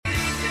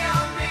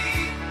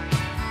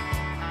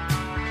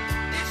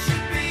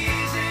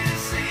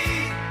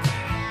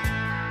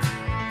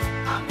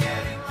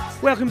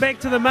Welcome back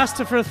to the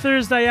Muster for a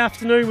Thursday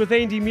afternoon with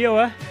Andy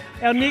Muir.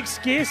 Our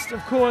next guest, of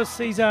course,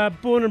 he's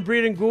born and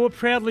bred in Gore,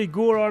 proudly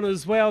Goreon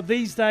as well.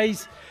 These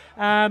days,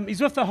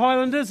 he's with the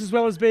Highlanders as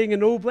well as being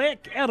an All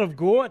Black out of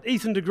Gore.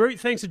 Ethan DeGroot,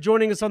 thanks for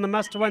joining us on the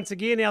Muster once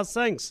again. How's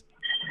things?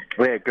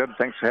 Yeah, good.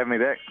 Thanks for having me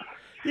back.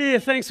 Yeah,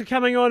 thanks for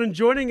coming on and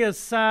joining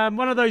us.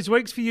 One of those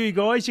weeks for you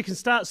guys, you can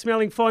start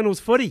smelling finals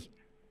footy.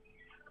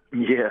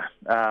 Yeah,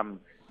 bit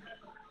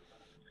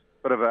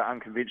of an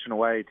unconventional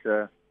way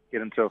to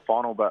get into a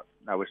final, but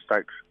no, we're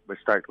stoked. We're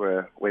stoked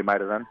we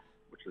made it in,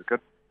 which is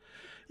good.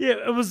 Yeah,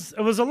 it was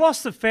a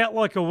loss that felt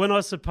like a win,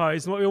 I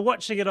suppose. We were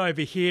watching it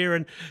over here,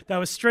 and they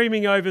were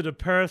streaming over to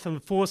Perth, and the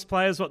Force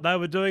players, what they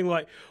were doing,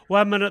 like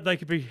 1 minute they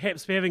could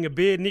perhaps be having a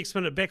beer, next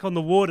minute back on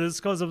the waters,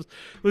 because it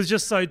was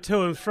just so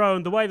to and fro.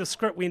 And the way the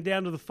script went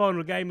down to the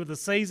final game of the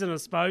season, I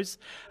suppose,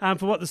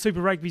 for what the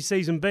Super Rugby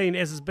season been,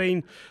 as has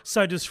been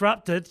so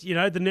disrupted,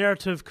 the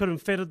narrative couldn't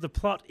have fitted the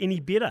plot any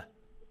better.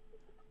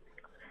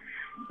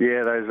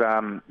 Yeah,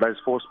 those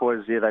Force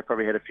boys, yeah, they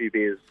probably had a few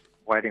beers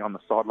waiting on the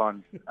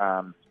sidelines,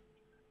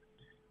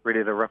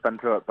 ready to rip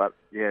into it. But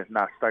yeah,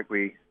 stoked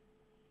we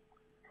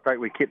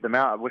kept them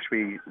out. I wish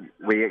we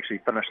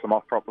actually finished them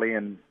off properly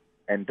and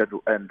did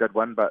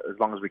win. But as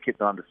long as we kept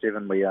them under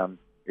 7, we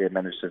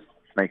managed to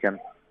sneak in.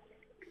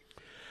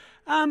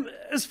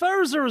 As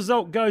far as the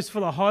result goes for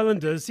the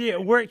Highlanders, yeah,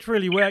 it worked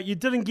really well. You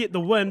didn't get the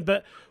win,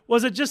 but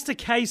was it just a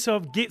case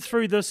of get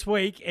through this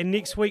week and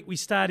next week we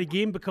start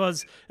again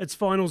because it's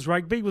finals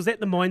rugby? Was that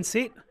the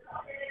mindset?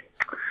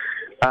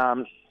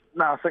 No,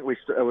 I think it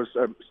was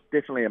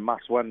definitely a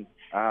must-win.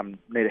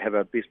 Need to have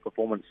a best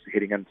performance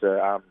heading into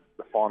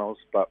the finals,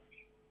 but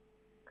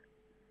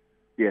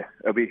yeah,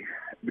 it'll be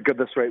good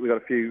this week. We've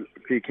got a few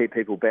key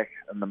people back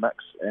in the mix,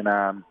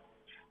 and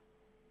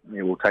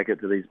we'll take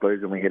it to these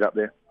Blues when we head up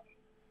there.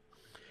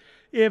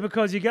 Yeah,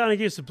 because you're going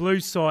against the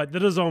Blues side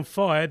that is on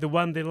fire. They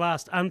won their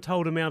last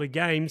untold amount of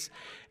games,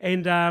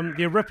 and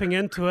they're ripping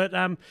into it.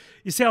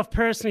 Yourself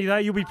personally, though,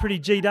 you'll be pretty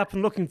G'd up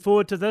and looking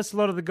forward to this. A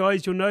lot of the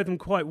guys, you'll know them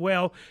quite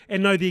well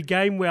and know their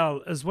game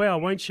well as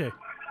well, won't you?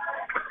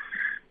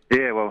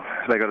 Yeah, well,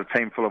 they got a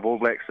team full of All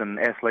Blacks and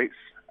athletes,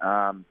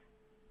 and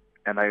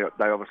they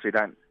obviously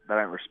don't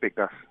respect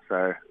us.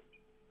 So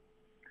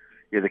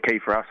yeah, the key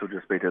for us will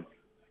just be to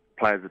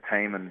play as a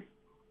team and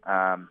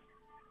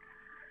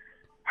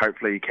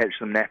hopefully catch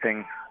them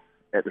napping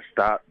at the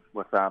start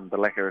with the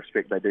lack of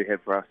respect they do have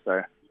for us.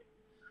 So,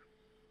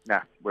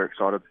 we're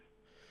excited.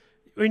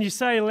 When you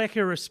say lack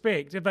of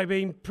respect, have they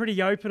been pretty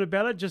open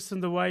about it, just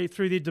in the way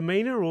through their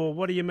demeanour, or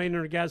what do you mean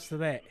in regards to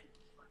that?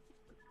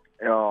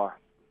 Oh,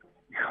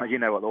 you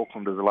know what the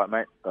Aucklanders are like,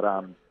 mate.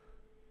 But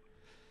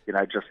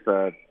just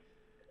a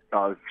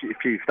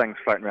few things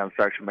floating around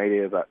social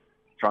media, but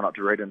try not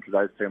to read into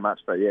those too much.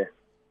 But yeah,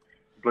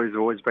 Blues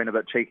have always been a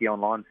bit cheeky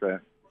online, so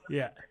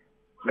yeah.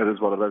 It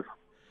is what it is.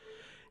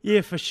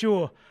 Yeah, for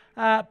sure.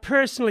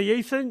 Personally,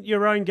 Ethan,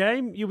 your own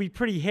game, you'll be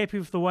pretty happy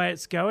with the way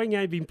it's going.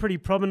 You've been pretty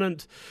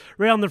prominent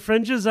around the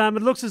fringes. It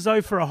looks as though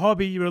for a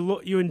hobby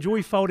you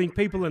enjoy folding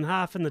people in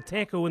half in the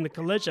tackle in the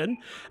collision.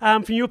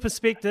 From your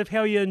perspective, how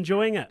are you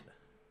enjoying it?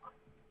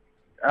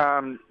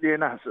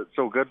 It's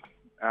all good.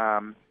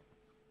 I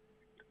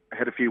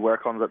had a few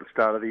work-ons at the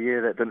start of the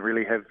year that didn't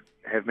really have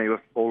me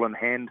with ball in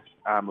hand.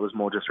 It was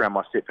more just around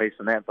my set piece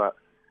and that, but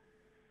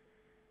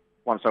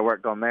once I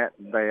worked on that,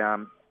 they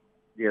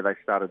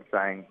started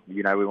saying,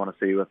 we want to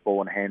see you with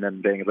ball in hand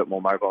and being a bit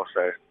more mobile.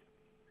 So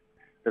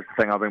that's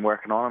the thing I've been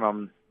working on,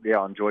 and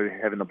I enjoy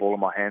having the ball in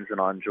my hands, and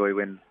I enjoy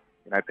when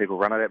people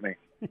run it at me.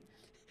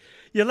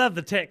 You love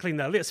the tackling,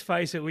 though. Let's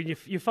face it, when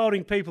you're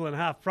folding people in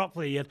half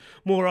properly, and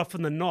more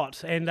often than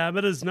not, and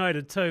it is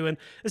noted too, and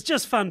it's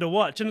just fun to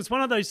watch. And it's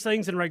one of those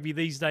things in rugby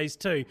these days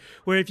too,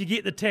 where if you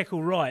get the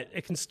tackle right,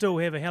 it can still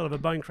have a hell of a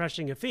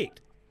bone-crushing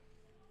effect.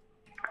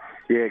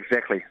 Yeah,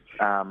 exactly.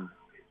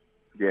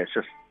 It's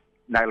just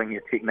nailing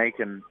your technique,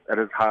 and it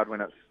is hard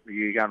when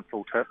you're going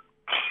full tip.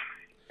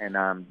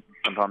 And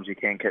sometimes you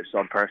can catch the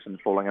odd person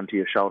falling into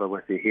your shoulder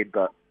with their head,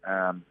 but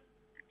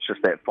it's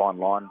just that fine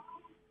line.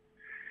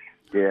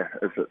 Yeah,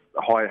 it's a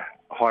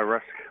high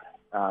risk,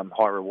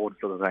 high reward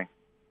sort of thing.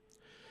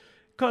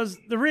 Because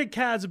the red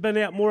cards have been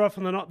out more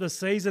often than not this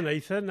season,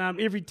 Ethan.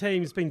 Every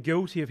team's been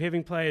guilty of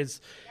having players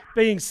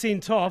being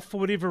sent off for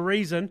whatever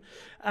reason.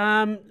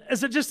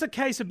 Is it just a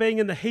case of being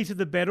in the heat of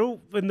the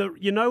battle when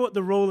you know what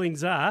the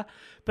rulings are,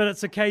 but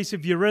it's a case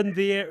of you're in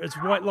there, it's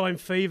white line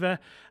fever,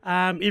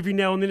 every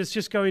now and then it's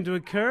just going to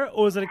occur?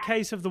 Or is it a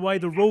case of the way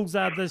the rules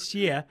are this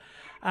year,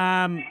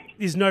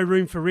 there's no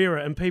room for error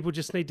and people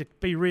just need to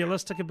be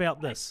realistic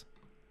about this?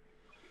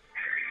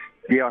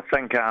 Yeah, I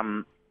think...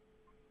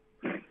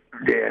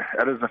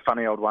 it is a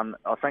funny old one.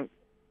 I think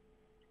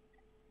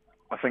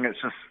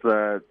it's just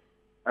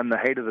in the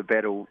heat of the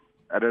battle,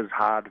 it is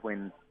hard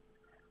when,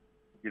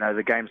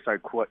 the game's so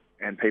quick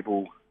and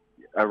people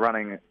are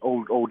running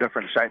all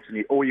different shapes,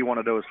 and all you want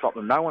to do is stop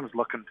them. No one's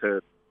looking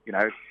to,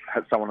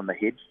 hit someone in the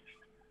head.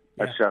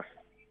 Yeah. It's just,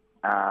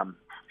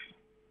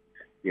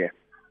 get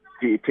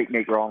your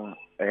technique wrong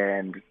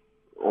and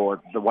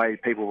or the way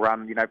people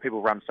run.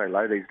 People run so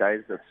low these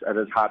days. It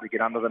is hard to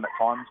get under them at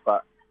times,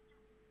 but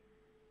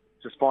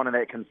just finding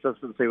that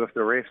consistency with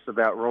the refs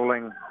about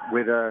ruling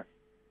whether,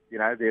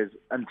 there's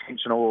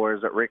intentional or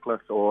is it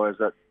reckless or is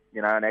it,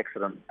 an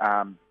accident.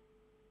 But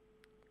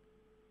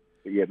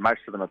yeah,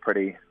 most of them are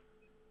pretty...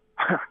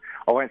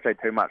 I won't say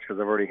too much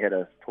because I've already had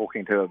a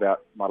talking to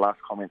about my last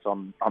comments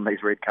on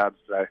these red cards.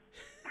 So,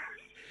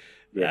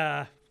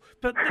 yeah.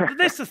 But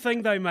that's the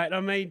thing, though, mate.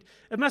 I mean,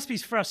 it must be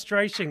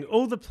frustrating.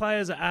 All the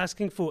players are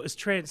asking for is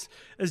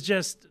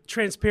just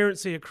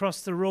transparency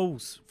across the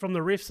rules from the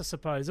refs, I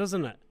suppose,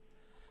 isn't it?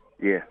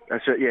 Yeah,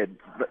 that's it. Yeah,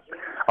 but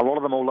a lot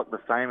of them all look the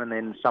same, and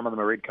then some of them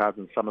are red cards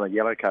and some of them are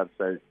yellow cards.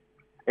 So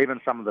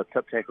even some of the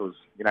tip tackles,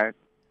 I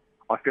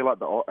feel like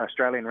the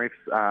Australian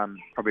refs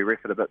probably ref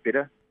it a bit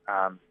better.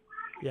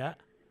 Yeah,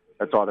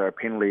 it's either a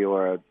penalty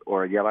or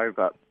a yellow,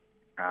 but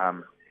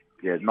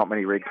not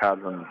many red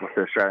cards with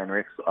the Australian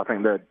refs. I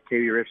think the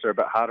Kiwi refs are a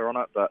bit harder on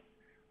it, but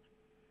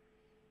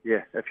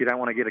yeah, if you don't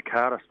want to get a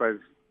card, I suppose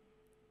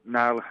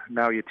nail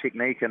your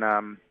technique and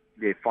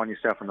find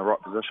yourself in the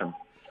right position.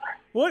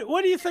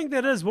 What do you think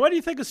that is? Why do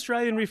you think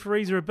Australian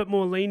referees are a bit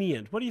more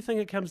lenient? What do you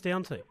think it comes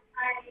down to?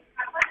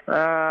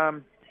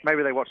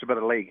 Maybe they watch a bit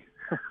of league,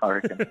 I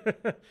reckon.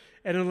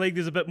 And in league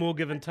there's a bit more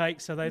give and take,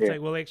 so they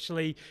think, well,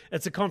 actually,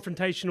 it's a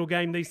confrontational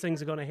game. These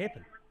things are going to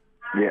happen.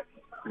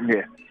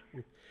 Yeah.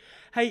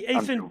 Hey,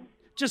 Ethan,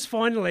 just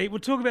finally, we'll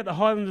talk about the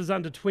Highlanders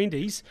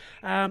under-20s.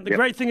 The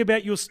great thing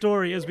about your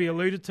story, as we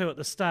alluded to at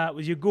the start,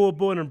 was you're Gore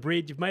born and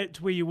bred. You've made it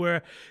to where you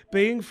were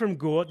being from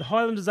Gore. The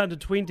Highlanders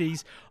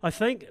under-20s, I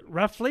think,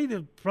 roughly,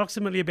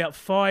 approximately about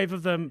 5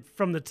 of them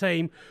from the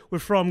team were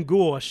from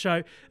Gore.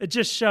 So it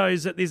just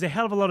shows that there's a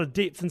hell of a lot of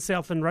depth in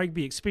Southland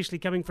rugby, especially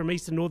coming from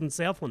Eastern Northern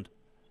Southland.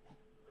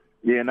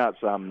 Yeah, no,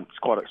 it's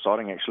quite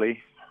exciting,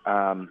 actually.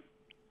 I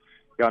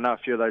know a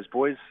few of those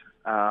boys.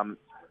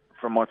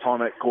 From my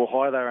time at Gore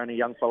High, they were only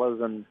young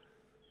fellas, and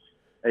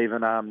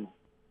even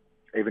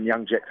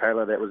young Jack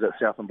Taylor that was at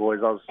Southland Boys.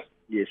 I was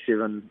year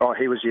 7. Oh,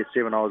 he was year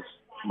 7. I was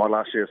my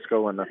last year of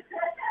school, and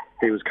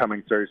he was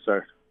coming through. So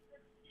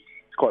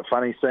it's quite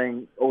funny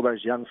seeing all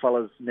those young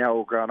fellas now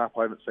all grown up.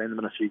 I haven't seen them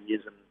in a few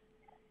years,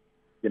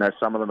 and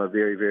some of them are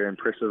very, very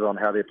impressive on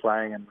how they're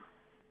playing. And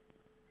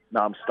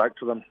no, I'm stoked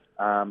for them.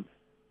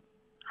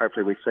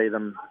 Hopefully, we see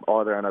them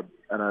either in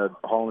a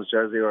Highlanders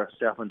jersey or a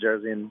Southland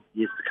jersey in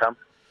years to come.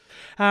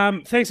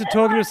 Thanks for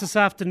talking to us this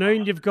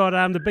afternoon. You've got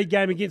the big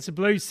game against the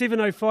Blues,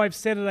 7:05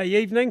 Saturday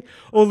evening.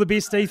 All the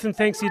best, Ethan.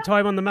 Thanks for your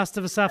time on the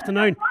muster this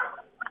afternoon.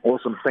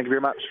 Awesome. Thank you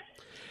very much.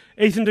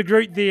 Ethan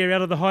DeGroot there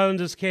out of the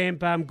Highlanders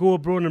camp, Gore,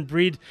 born and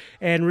bred,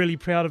 and really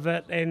proud of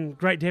it, and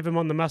great to have him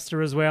on the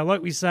muster as well.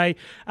 Like we say,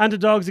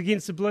 underdogs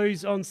against the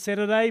Blues on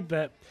Saturday,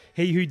 but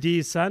he who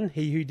dares, son,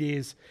 he who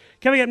dares.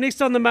 Coming up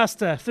next on the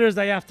muster,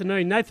 Thursday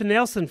afternoon, Nathan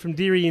Nelson from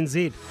Dairy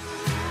NZ.